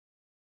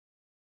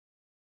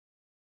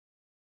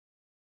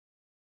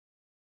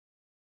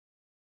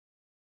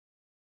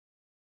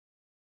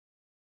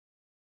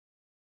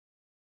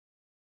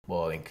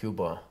Well, in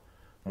Cuba,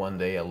 one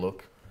day I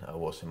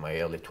was in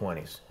my early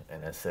 20s,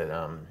 and I said,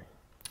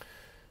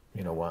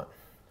 you know what?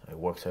 I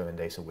work 7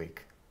 days a week.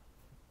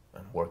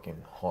 I'm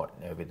working hard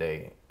every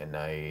day, and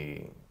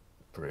I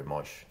pretty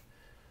much,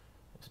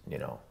 you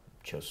know,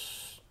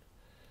 just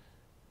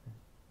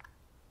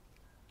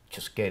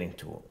getting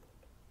to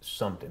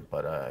something,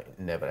 but I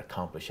never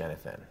accomplished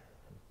anything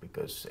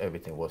because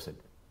everything was a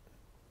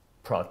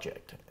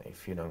project.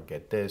 If you don't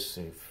get this,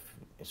 if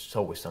it's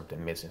always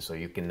something missing, so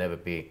you can never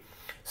be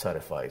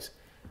satisfied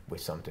with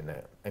something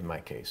that, in my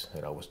case,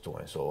 that I was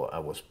doing. So I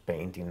was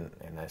painting,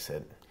 and I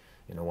said,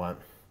 you know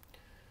what?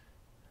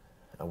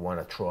 I want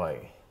to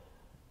try,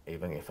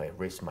 even if I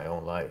risk my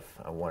own life,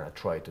 I want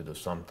to try to do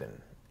something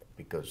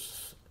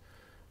because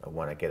I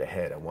want to get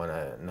ahead. I want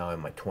to, now in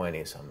my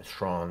 20s, I'm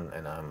strong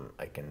and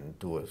I can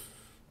do it.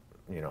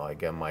 You know, I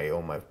get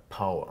my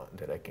power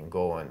that I can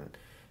go and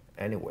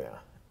anywhere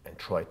and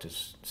try to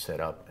set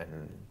up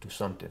and do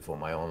something for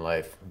my own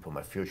life, for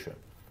my future,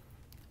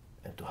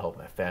 and to help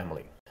my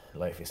family.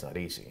 Life is not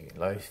easy.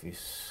 Life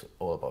is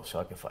all about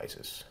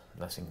sacrifices.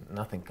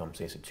 Nothing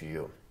comes easy to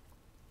you.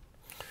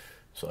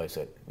 So I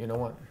said, you know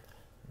what?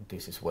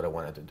 This is what I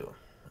wanted to do.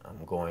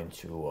 I'm going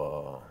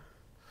to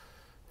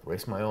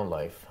risk my own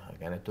life. I'm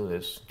gonna do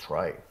this,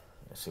 try,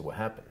 and see what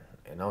happens.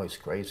 And now it's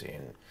crazy.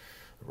 And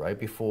right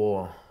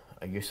before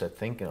you start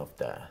thinking of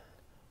that,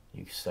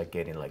 you start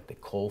getting like the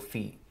cold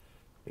feet,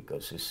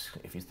 because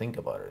if you think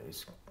about it,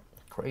 it's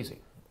crazy.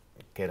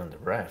 Get on the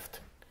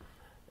raft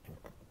and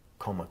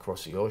come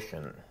across the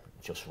ocean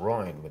just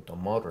rowing with no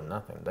motor,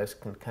 nothing. That's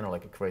kind of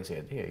like a crazy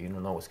idea. You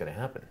don't know what's gonna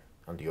happen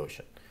on the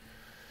ocean.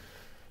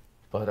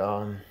 But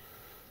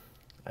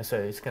I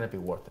said it's gonna be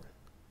worth it.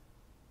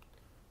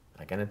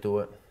 I'm gonna do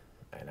it,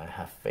 and I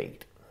have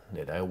faith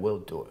that I will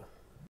do it.